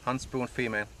 Huntspoon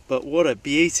female. But what a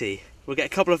beauty. We'll get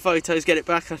a couple of photos, get it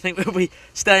back. I think we'll be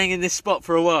staying in this spot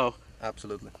for a while.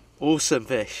 Absolutely. Awesome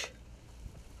fish.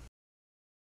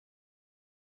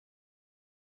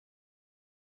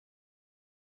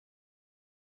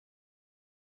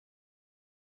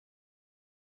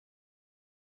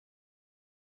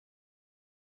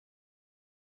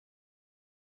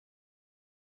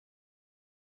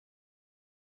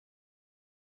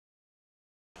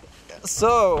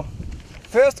 So,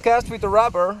 first cast with the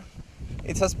rubber,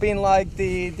 it has been like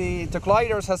the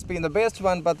gliders has been the best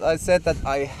one, but I said that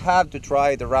I have to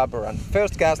try the rubber, and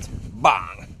first cast,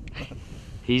 bang!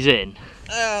 He's in.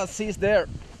 He's there.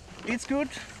 It's good,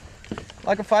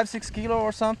 like a 5-6 kilo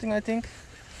or something, I think.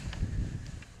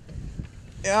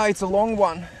 Yeah, it's a long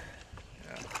one.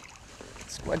 Yeah.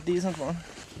 It's quite decent one.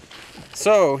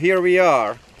 So here we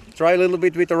are. Try a little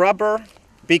bit with the rubber,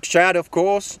 big shad of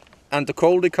course, and the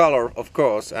coldy color of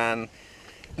course, and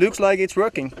looks like it's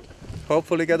working.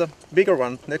 Hopefully get a bigger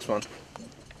one next one.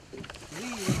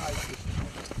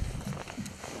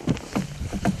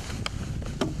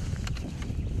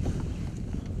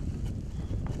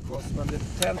 Because when the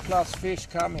 10 plus fish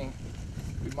coming,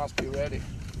 we must be ready.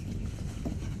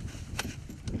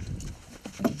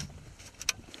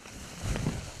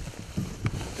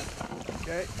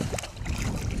 Okay.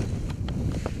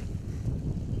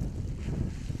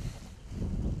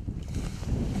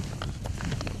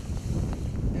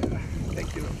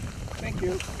 Thank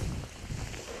you.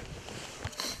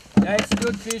 Yeah, it's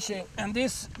good fishing. And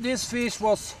this fish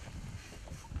was,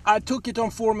 I took it on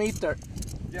 4 meter.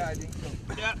 Yeah, I think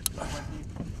so. Yeah.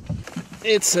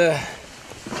 It's a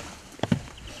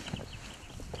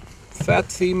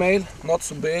fat female, not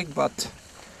so big, but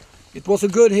it was a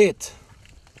good hit.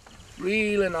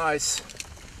 Really nice.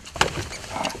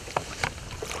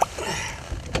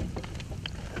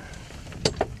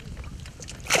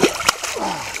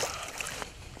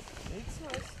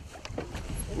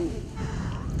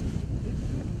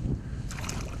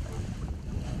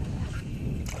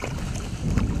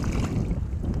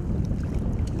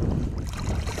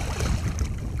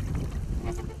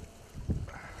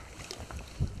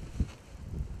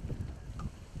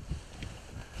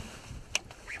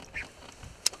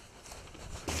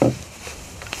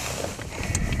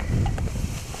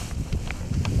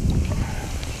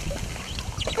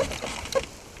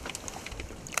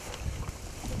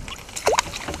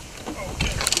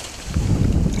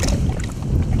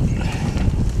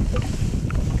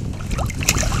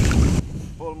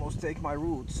 Take my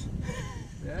roots.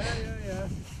 Yeah.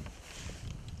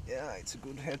 Yeah, it's a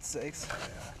good head sakes.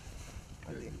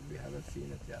 Yeah. We haven't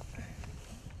seen it yet.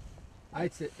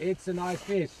 It's a nice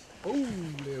fish. Holy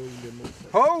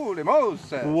Moses. Holy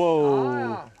Moses!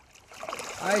 Whoa.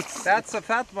 That's a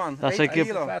fat one. That's a 8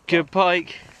 kilo. good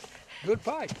pike. Good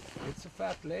pike. It's a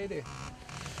fat lady.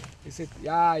 Is it?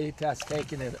 Yeah, it has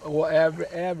taken it. Oh,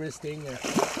 every stinger.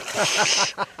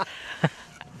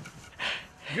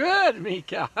 Good,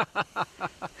 Mika.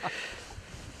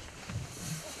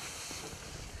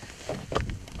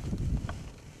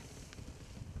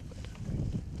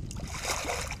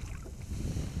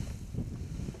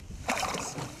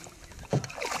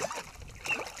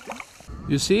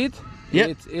 You see it?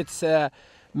 Yep. It's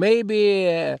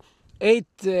maybe 8,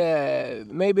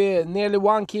 maybe nearly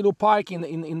 1 kilo pike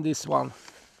in this one.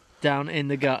 Down in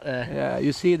the gut there. Yeah,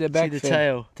 you see the back See the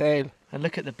fin. Tail. And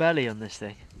look at the belly on this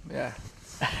thing. Yeah.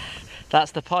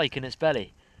 That's the pike in its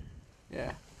belly.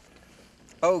 Yeah.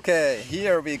 Okay,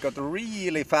 here we got a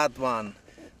really fat one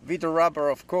with the rubber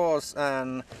of course,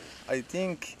 and I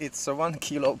think it's a 1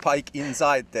 kilo pike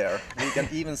inside there. We can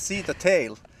even see the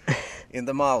tail in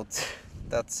the mouth.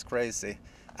 That's crazy.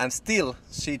 And still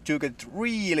she took it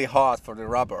really hard for the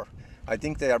rubber. I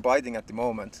think they are biting at the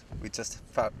moment. We just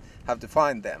have to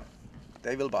find them.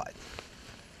 They will bite.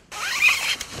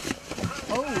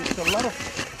 Oh, it's a lot of...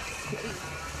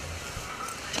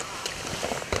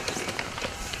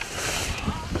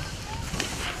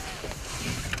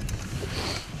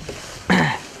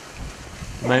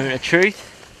 Moment of truth.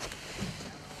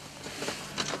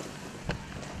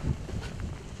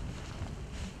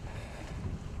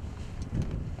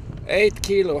 $8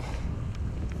 kilos.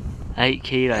 8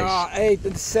 kilos. 8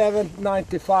 and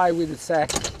 7.95 with the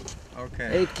sack.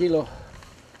 Okay. 8 kilo.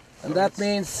 And So that it's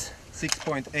means,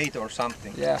 6.8 or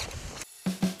something. yeah.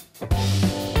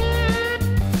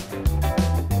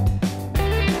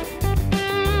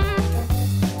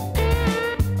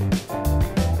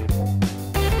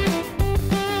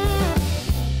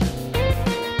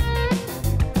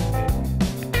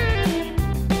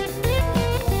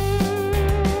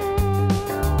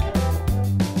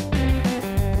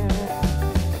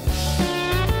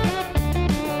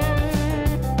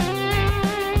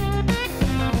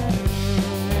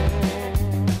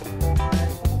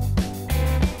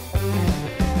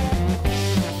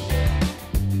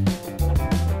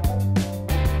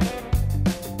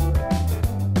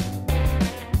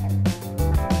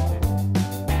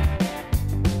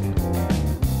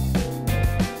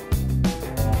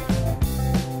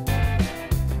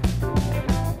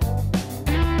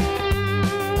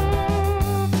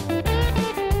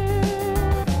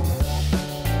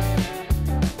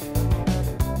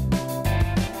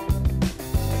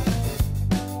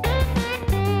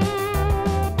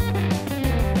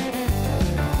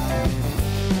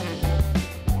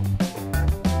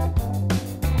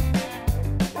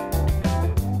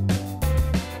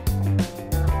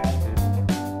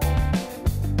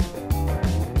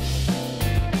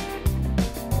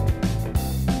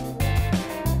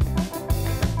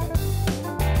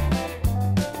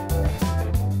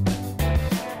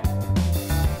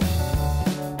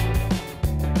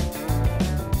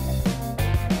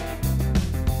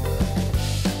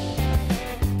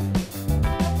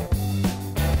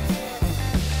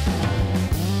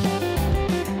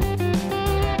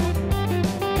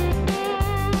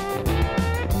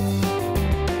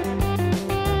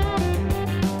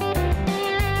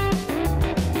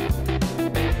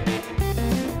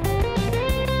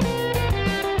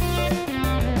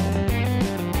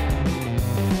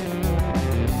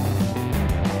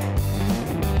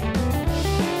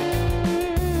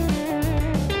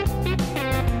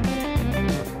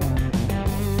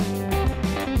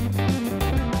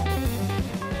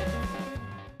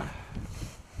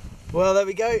 Well, there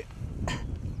we go.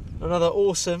 Another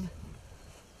awesome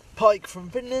pike from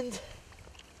Finland.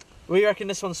 We reckon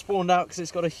this one spawned out because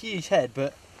it's got a huge head,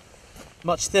 but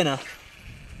much thinner.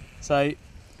 So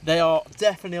they are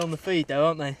definitely on the feed though,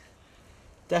 aren't they?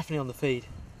 Definitely on the feed.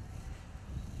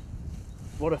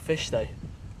 What a fish though.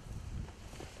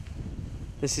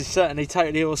 This is certainly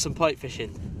totally awesome pike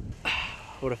fishing.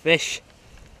 What a fish.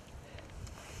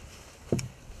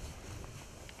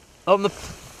 On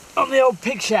the old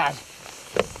pig shad.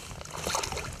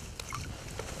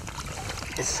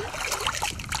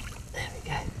 There we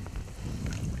go.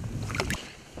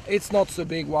 It's not so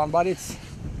big one, but it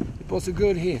was a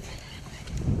good hit.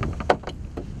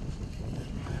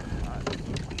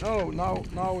 No,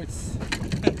 now it's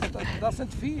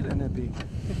doesn't feel any big.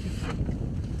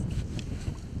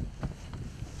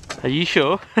 Are you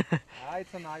sure?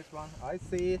 It's a nice one. I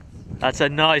see it. That's a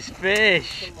nice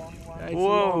fish. It's a long one. Yeah, it's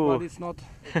Whoa. long, but it's not.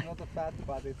 It's not a fat,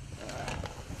 but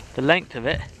it's The length of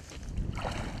it.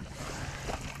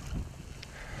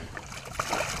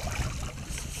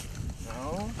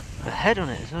 no. A head on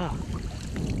it as well.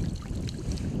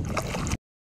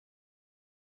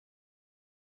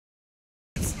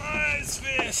 It's nice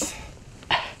fish.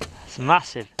 It's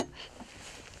massive.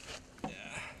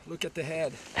 Look at the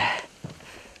head.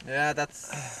 Yeah,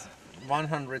 that's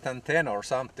 110 or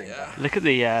something. Yeah. Look at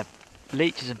the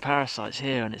leeches and parasites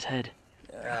here on its head.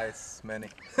 Yeah, it's many.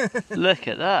 Look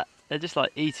at that. They're just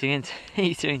like eating into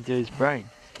his brain.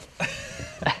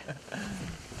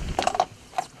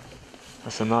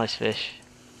 That's a nice fish.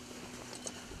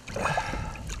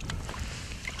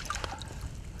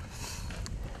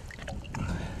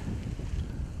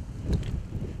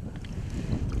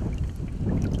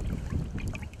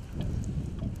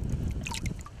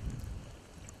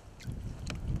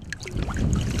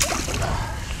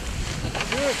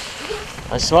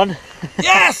 Nice one.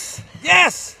 Yes!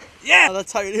 Yes! Yes! Another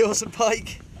totally awesome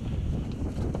pike.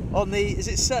 On the, is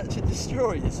it Search and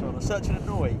Destroy this one, or Search and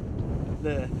Annoy?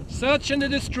 Lure. Search and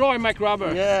destroy,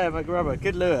 McRubber. Yeah, McRubber,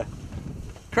 good lure.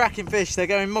 Cracking fish, they're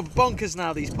going bonkers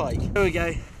now, these pike. Here we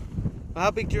go. Well,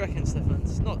 how big do you reckon, Stefan?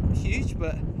 It's not huge,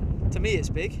 but to me it's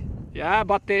big. Yeah,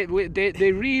 but they're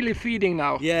really feeding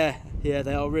now. Yeah,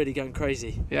 they are really going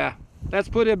crazy. Yeah. Let's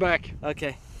put it back.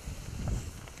 Okay.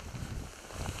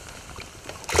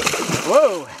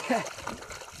 Whoa!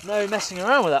 No messing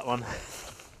around with that one.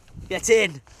 Get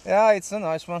in! Yeah, it's a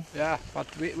nice one. Yeah, but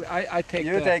I take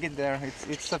You take it there.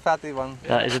 It's a fatty one.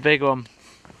 That is a big one.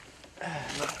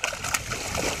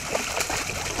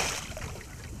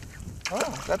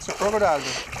 Oh, that's a crocodile.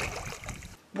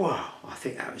 Wow, I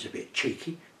think that was a bit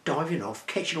cheeky. Diving off,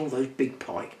 catching all those big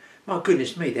pike. My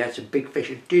goodness me, they had some big fish.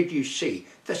 And did you see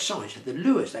the size of the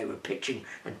lures they were pitching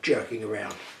and jerking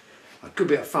around? A good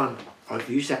bit of fun. I've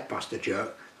used that buster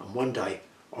jerk, and one day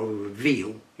I will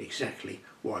reveal exactly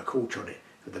what I caught on it.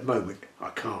 At the moment,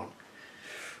 I can't.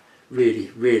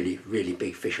 Really, really, really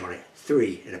big fish on it.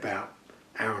 3 in about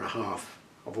an hour and a half.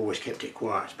 I've always kept it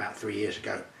quiet. It's about 3 years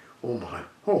ago. Oh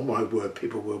my word,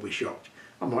 people will be shocked.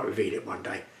 I might reveal it one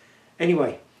day.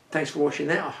 Anyway, thanks for watching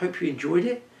that. I hope you enjoyed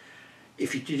it.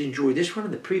 If you did enjoy this one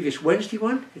and the previous Wednesday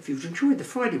one, if you've enjoyed the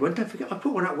Friday one, don't forget I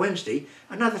put one up Wednesday,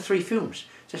 another 3 films.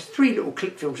 There's 3 little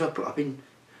clip films I put up in,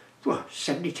 what,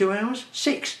 72 hours?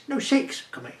 6, no 6,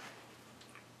 come on.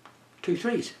 2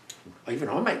 3s, even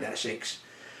I'll make that 6.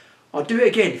 I'll do it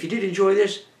again. If you did enjoy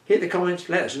this, hit the comments,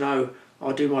 let us know.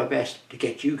 I'll do my best to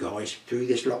get you guys through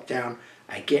this lockdown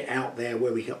and get out there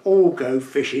where we can all go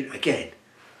fishing again.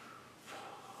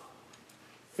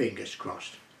 Fingers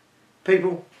crossed.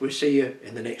 People, we'll see you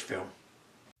in the next film.